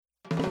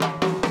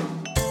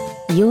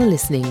You're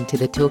listening to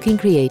the Talking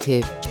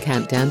Creative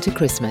Countdown to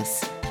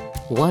Christmas.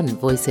 One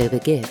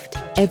voiceover gift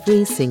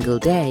every single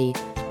day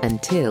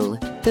until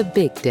the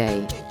big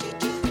day.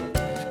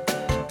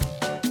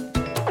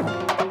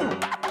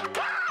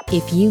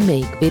 If you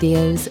make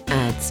videos,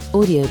 ads,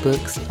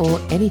 audiobooks,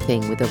 or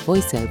anything with a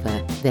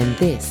voiceover, then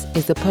this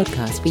is the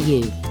podcast for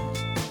you.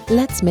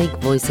 Let's make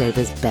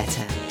voiceovers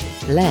better.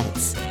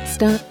 Let's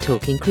start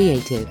talking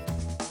creative.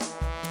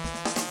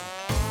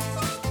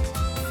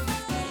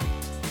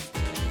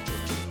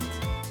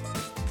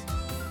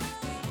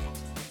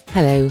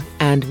 Hello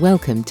and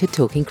welcome to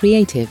Talking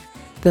Creative,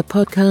 the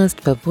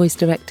podcast for voice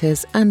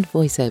directors and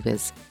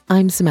voiceovers.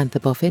 I'm Samantha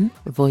Boffin,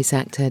 voice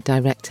actor,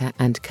 director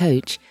and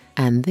coach,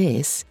 and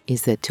this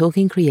is the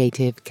Talking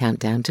Creative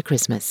Countdown to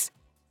Christmas.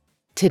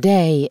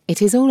 Today it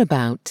is all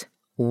about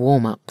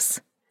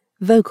warm-ups,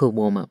 vocal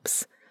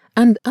warm-ups,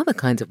 and other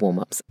kinds of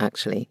warm-ups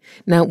actually.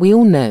 Now we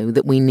all know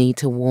that we need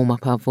to warm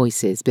up our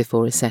voices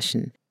before a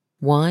session.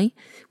 Why?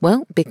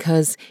 Well,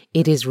 because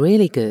it is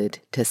really good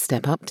to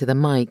step up to the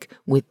mic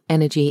with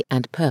energy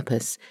and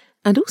purpose,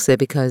 and also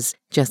because,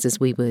 just as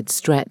we would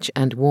stretch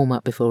and warm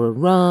up before a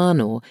run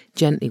or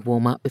gently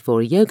warm up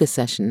before a yoga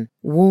session,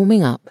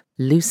 warming up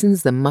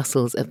loosens the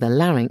muscles of the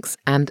larynx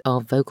and our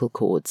vocal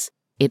cords.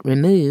 It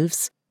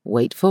removes,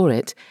 wait for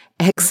it,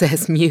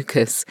 excess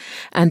mucus,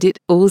 and it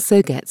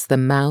also gets the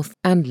mouth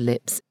and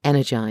lips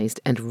energized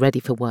and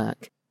ready for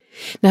work.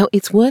 Now,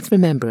 it's worth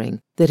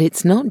remembering that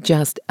it's not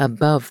just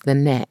above the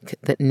neck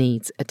that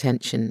needs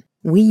attention.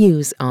 We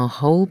use our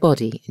whole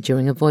body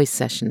during a voice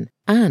session,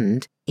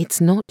 and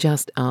it's not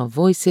just our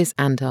voices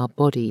and our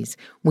bodies.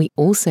 We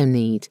also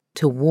need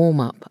to warm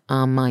up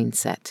our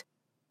mindset.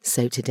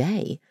 So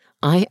today,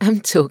 I am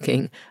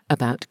talking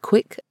about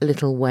quick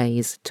little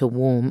ways to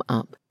warm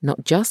up.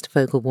 Not just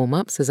vocal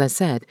warm-ups, as I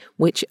said,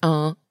 which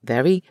are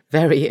very,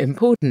 very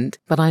important,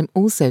 but I'm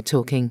also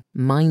talking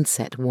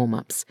mindset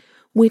warm-ups,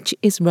 which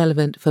is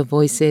relevant for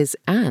voices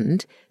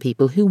and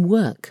people who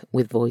work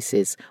with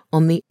voices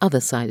on the other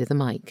side of the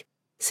mic.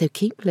 So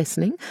keep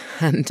listening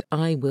and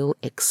I will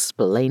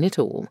explain it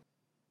all.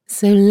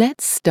 So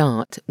let's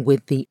start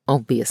with the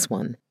obvious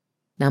one.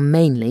 Now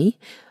mainly,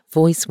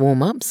 voice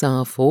warm-ups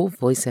are for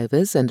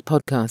voiceovers and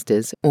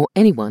podcasters or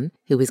anyone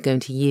who is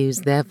going to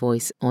use their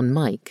voice on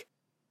mic.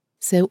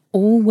 So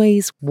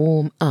always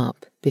warm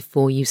up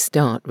before you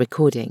start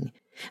recording.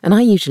 And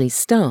I usually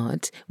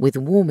start with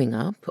warming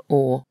up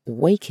or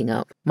waking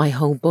up my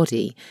whole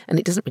body, and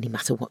it doesn't really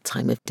matter what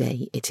time of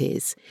day it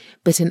is,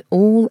 but an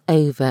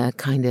all-over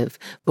kind of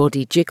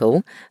body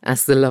jiggle,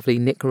 as the lovely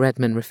Nick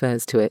Redman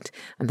refers to it,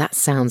 and that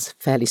sounds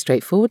fairly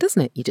straightforward,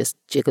 doesn't it? You just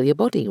jiggle your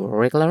body,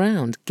 wriggle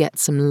around, get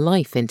some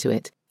life into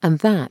it, and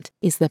that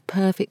is the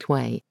perfect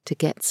way to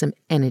get some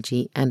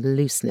energy and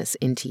looseness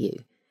into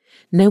you.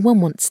 No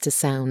one wants to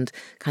sound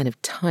kind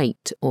of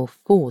tight or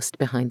forced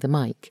behind the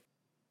mic.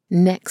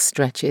 Neck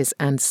stretches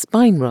and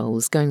spine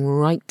rolls going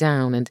right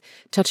down and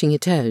touching your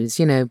toes,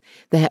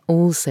 they're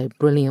also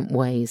brilliant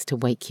ways to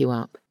wake you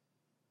up.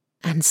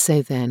 And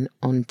so then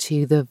on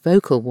to the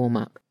vocal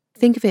warm-up.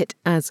 Think of it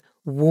as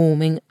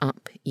warming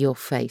up your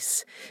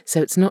face.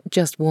 So it's not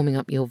just warming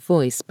up your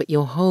voice, but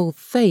your whole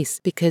face,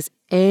 because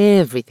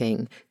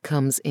everything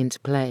comes into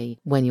play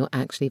when you're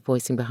actually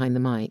voicing behind the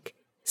mic.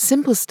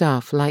 Simple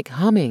stuff like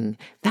humming,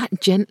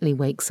 that gently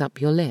wakes up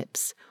your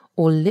lips.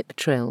 Or lip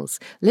trills.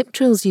 Lip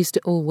trills used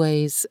to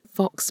always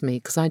fox me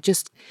because I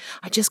just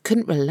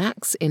couldn't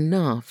relax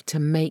enough to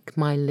make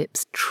my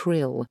lips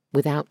trill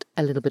without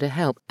a little bit of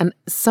help. And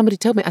somebody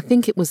told me, I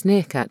think it was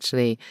Nick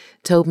actually,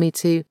 told me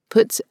to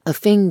put a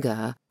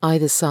finger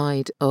either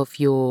side of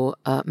your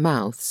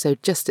mouth, so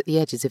just at the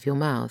edges of your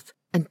mouth.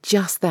 And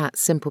just that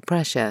simple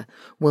pressure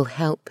will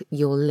help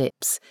your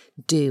lips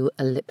do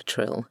a lip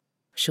trill.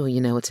 I'm sure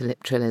you know what a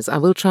lip trill is. I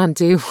will try and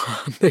do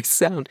one. They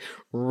sound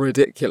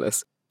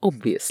ridiculous.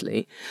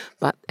 Obviously,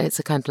 but it's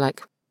a kind of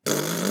like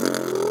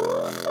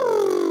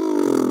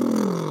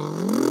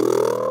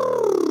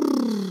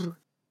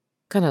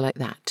kind of like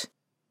that.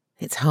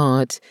 It's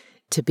hard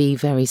to be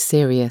very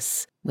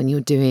serious when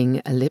you're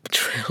doing a lip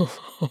trill,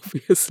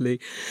 obviously.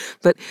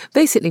 But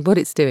basically what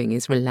it's doing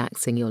is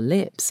relaxing your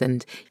lips,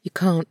 and you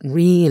can't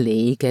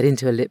really get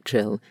into a lip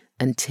trill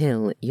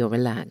until you're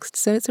relaxed.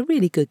 So it's a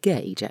really good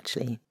gauge,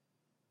 actually.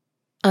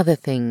 Other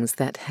things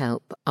that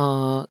help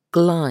are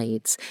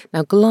glides.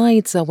 Now,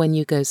 glides are when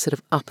you go sort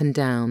of up and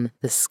down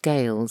the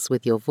scales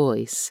with your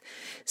voice.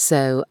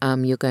 So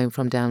you're going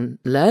from down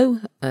low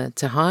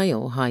to high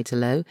or high to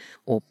low,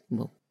 or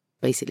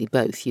basically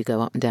both. You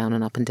go up and down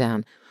and up and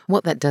down.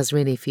 What that does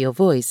really for your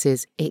voice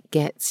is it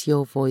gets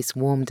your voice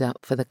warmed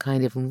up for the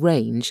kind of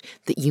range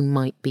that you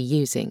might be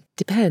using.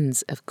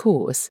 Depends, of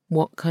course,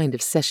 what kind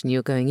of session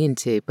you're going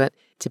into, but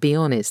to be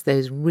honest,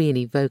 those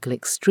really vocal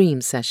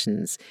extreme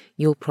sessions,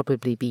 you'll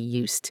probably be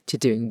used to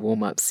doing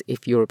warm-ups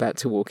if you're about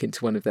to walk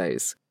into one of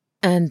those.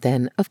 And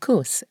then, of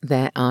course,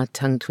 there are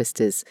tongue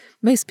twisters.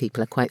 Most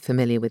people are quite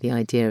familiar with the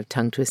idea of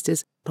tongue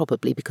twisters,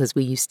 probably because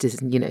we used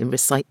to,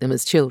 recite them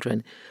as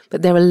children.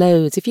 But there are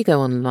loads. If you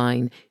go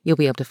online, you'll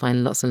be able to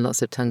find lots and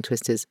lots of tongue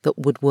twisters that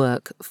would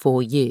work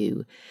for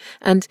you.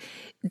 And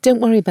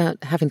don't worry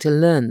about having to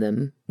learn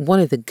them. One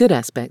of the good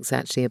aspects,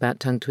 actually,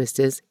 about tongue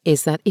twisters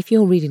is that if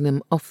you're reading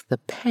them off the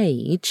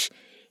page,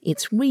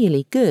 it's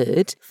really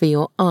good for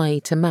your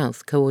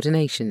eye-to-mouth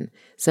coordination.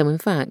 So in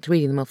fact,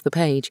 reading them off the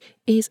page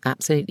is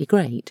absolutely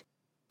great.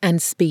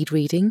 And speed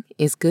reading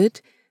is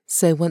good.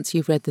 So once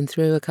you've read them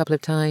through a couple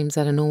of times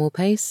at a normal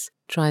pace,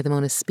 try them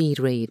on a speed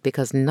read,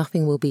 because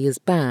nothing will be as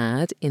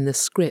bad in the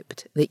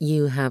script that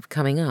you have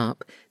coming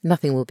up.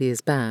 Nothing will be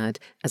as bad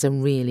as a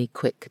really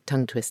quick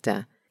tongue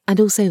twister. And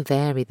also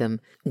vary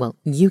them. Well,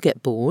 you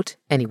get bored,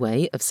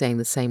 anyway, of saying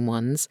the same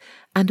ones.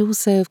 And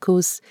also, of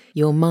course,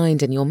 your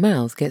mind and your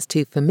mouth gets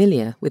too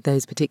familiar with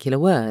those particular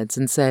words,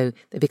 and so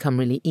they become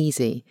really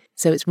easy.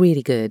 So it's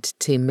really good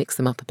to mix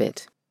them up a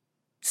bit.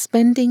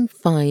 Spending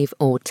 5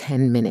 or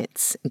 10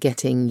 minutes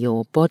getting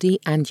your body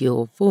and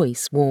your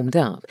voice warmed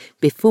up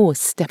before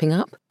stepping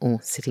up or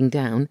sitting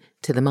down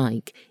to the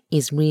mic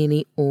is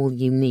really all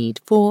you need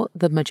for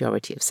the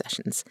majority of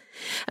sessions.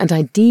 And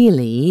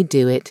ideally,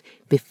 do it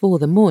before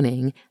the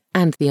morning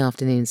and the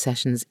afternoon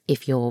sessions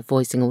if you're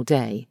voicing all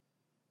day.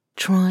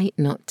 Try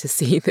not to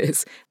see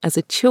this as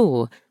a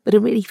chore, but a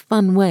really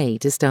fun way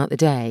to start the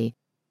day.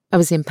 I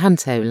was in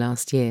Panto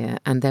last year,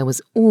 and there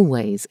was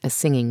always a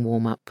singing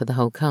warm-up for the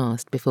whole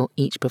cast before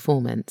each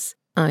performance.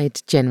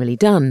 I'd generally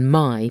done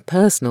my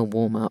personal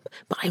warm-up,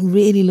 but I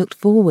really looked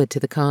forward to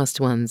the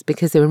cast ones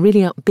because they were really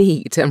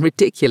upbeat and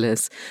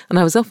ridiculous, and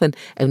I was often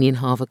only in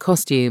half a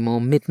costume or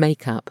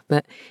mid-makeup,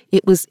 but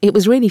it was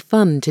really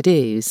fun to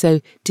do, so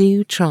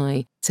do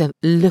try to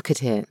look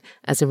at it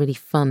as a really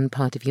fun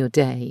part of your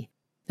day.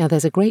 Now,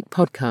 there's a great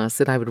podcast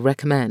that I would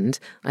recommend.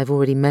 I've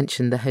already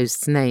mentioned the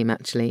host's name,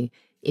 actually.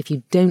 If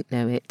you don't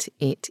know it,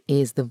 it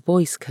is The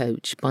Voice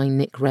Coach by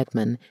Nick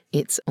Redman.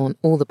 It's on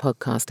all the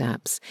podcast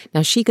apps.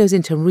 Now, she goes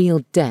into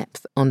real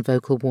depth on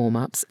vocal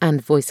warm-ups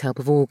and voice help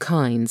of all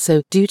kinds,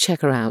 so do check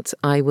her out.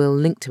 I will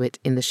link to it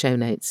in the show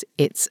notes.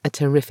 It's a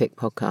terrific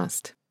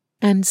podcast.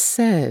 And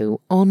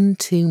so, on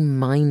to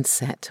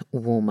mindset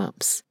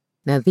warm-ups.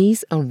 Now,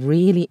 these are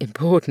really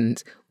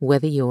important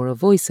whether you're a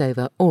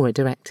voiceover or a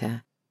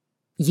director.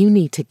 You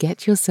need to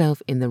get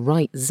yourself in the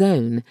right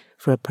zone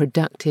for a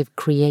productive,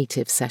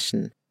 creative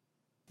session.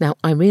 Now,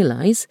 I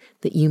realise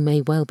that you may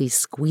well be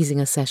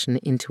squeezing a session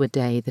into a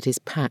day that is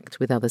packed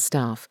with other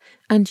staff,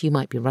 and you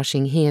might be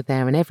rushing here,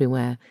 there and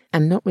everywhere,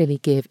 and not really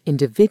give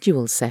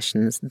individual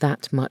sessions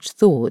that much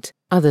thought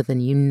other than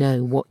you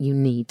know what you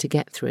need to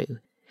get through.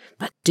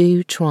 But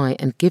do try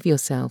and give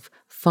yourself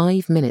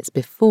 5 minutes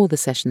before the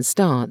session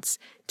starts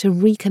to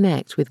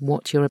reconnect with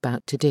what you're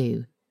about to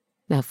do.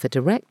 Now, for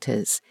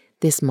directors,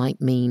 this might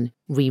mean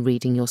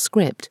rereading your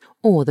script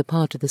or the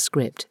part of the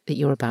script that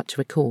you're about to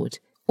record.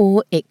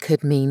 Or it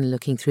could mean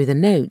looking through the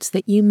notes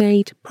that you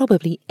made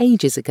probably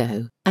ages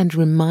ago and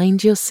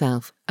remind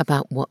yourself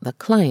about what the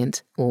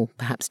client, or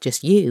perhaps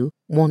just you,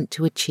 want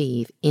to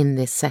achieve in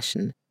this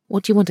session.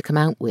 What do you want to come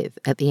out with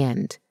at the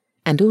end?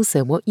 And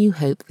also what you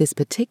hope this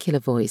particular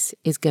voice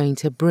is going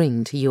to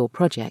bring to your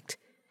project.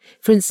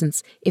 For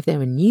instance, if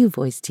they're a new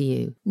voice to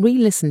you,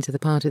 re-listen to the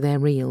part of their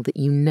reel that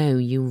you know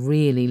you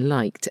really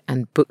liked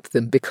and booked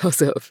them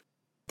because of.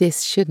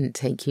 This shouldn't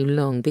take you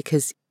long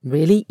because,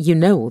 really, you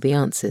know all the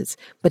answers,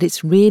 but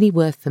it's really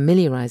worth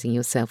familiarising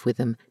yourself with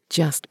them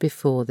just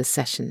before the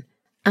session.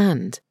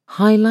 And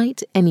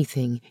highlight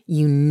anything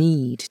you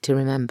need to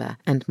remember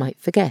and might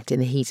forget in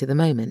the heat of the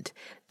moment.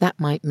 That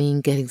might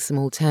mean getting some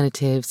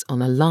alternatives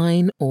on a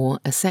line or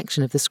a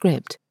section of the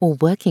script, or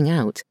working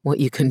out what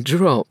you can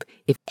drop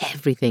if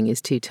everything is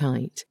too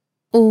tight.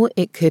 Or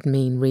it could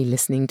mean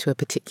re-listening to a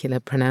particular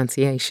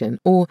pronunciation,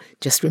 or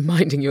just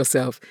reminding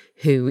yourself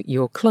who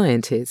your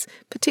client is,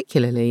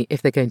 particularly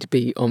if they're going to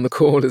be on the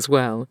call as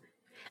well.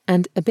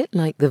 And a bit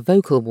like the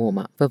vocal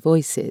warm-up for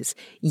voices,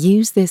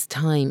 use this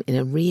time in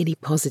a really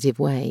positive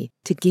way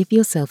to give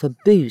yourself a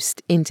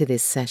boost into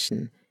this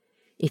session.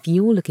 If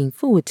you're looking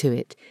forward to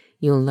it,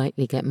 you'll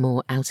likely get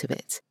more out of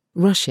it.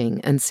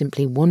 Rushing and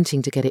simply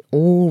wanting to get it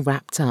all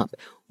wrapped up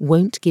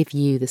won't give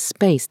you the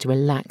space to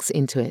relax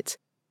into it.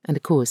 And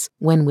of course,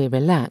 when we're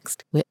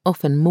relaxed, we're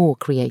often more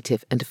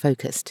creative and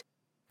focused.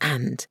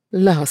 And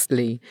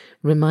lastly,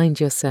 remind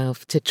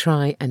yourself to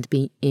try and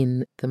be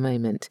in the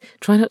moment.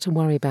 Try not to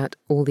worry about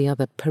all the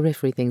other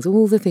periphery things,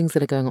 all the things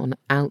that are going on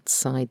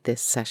outside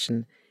this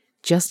session.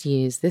 Just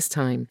use this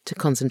time to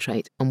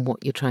concentrate on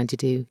what you're trying to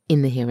do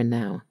in the here and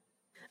now.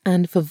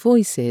 And for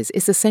voices,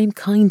 it's the same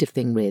kind of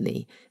thing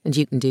really, and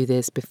you can do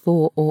this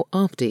before or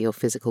after your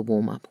physical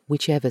warm-up,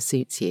 whichever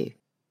suits you.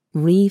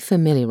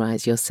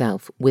 Re-familiarise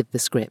yourself with the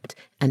script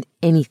and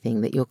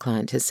anything that your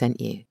client has sent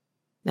you.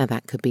 Now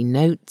that could be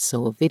notes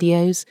or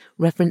videos,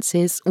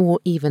 references, or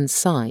even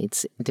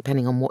sides,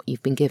 depending on what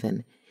you've been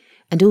given.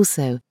 And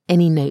also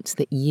any notes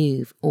that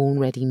you've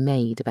already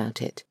made about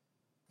it.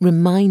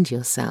 Remind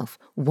yourself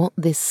what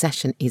this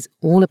session is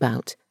all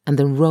about and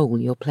the role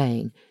you're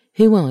playing.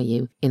 Who are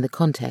you in the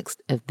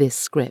context of this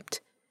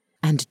script?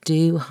 And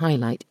do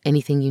highlight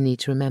anything you need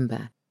to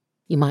remember.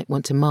 You might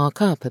want to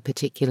mark up a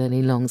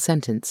particularly long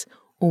sentence,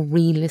 or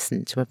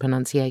re-listen to a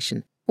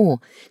pronunciation, or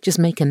just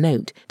make a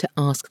note to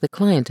ask the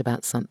client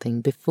about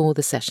something before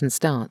the session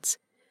starts.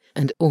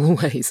 And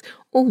always,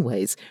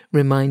 always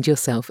remind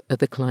yourself of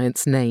the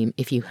client's name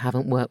if you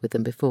haven't worked with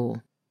them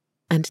before.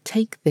 And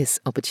take this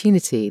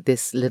opportunity,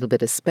 this little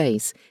bit of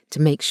space,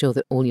 to make sure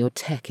that all your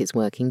tech is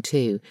working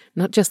too,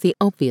 not just the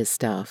obvious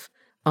stuff.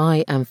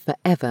 I am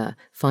forever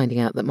finding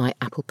out that my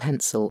Apple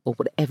Pencil, or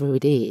whatever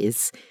it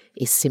is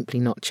simply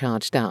not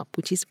charged up,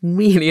 which is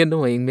really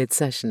annoying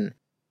mid-session.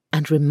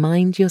 And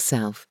remind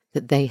yourself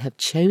that they have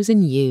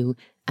chosen you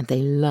and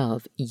they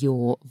love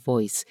your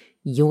voice.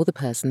 You're the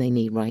person they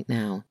need right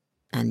now.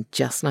 And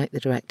just like the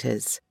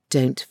directors,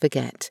 don't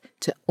forget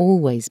to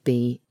always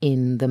be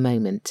in the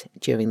moment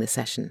during the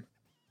session.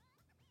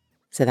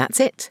 So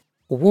that's it.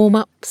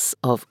 Warm-ups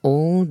of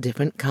all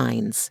different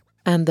kinds.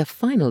 And the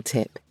final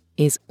tip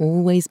is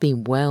always be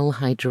well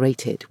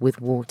hydrated with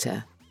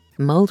water.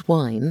 Mulled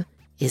wine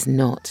is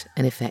not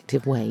an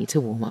effective way to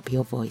warm up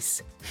your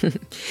voice.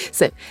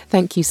 So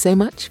thank you so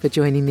much for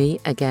joining me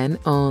again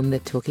on the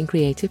Talking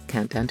Creative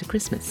Countdown to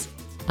Christmas.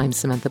 I'm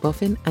Samantha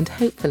Boffin, and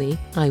hopefully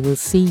I will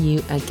see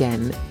you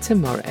again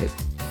tomorrow.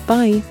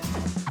 Bye.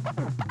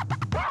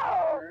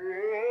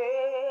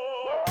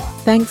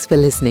 Thanks for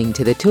listening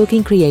to the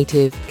Talking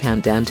Creative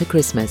Countdown to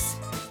Christmas.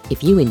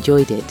 If you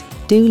enjoyed it,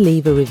 do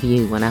leave a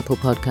review on Apple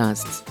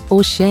Podcasts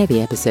or share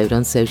the episode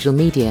on social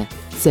media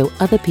so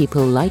other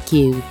people like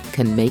you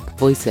can make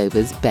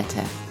voiceovers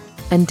better.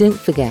 And don't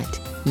forget,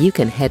 you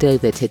can head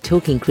over to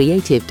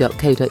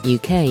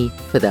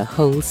talkingcreative.co.uk for the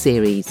whole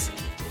series.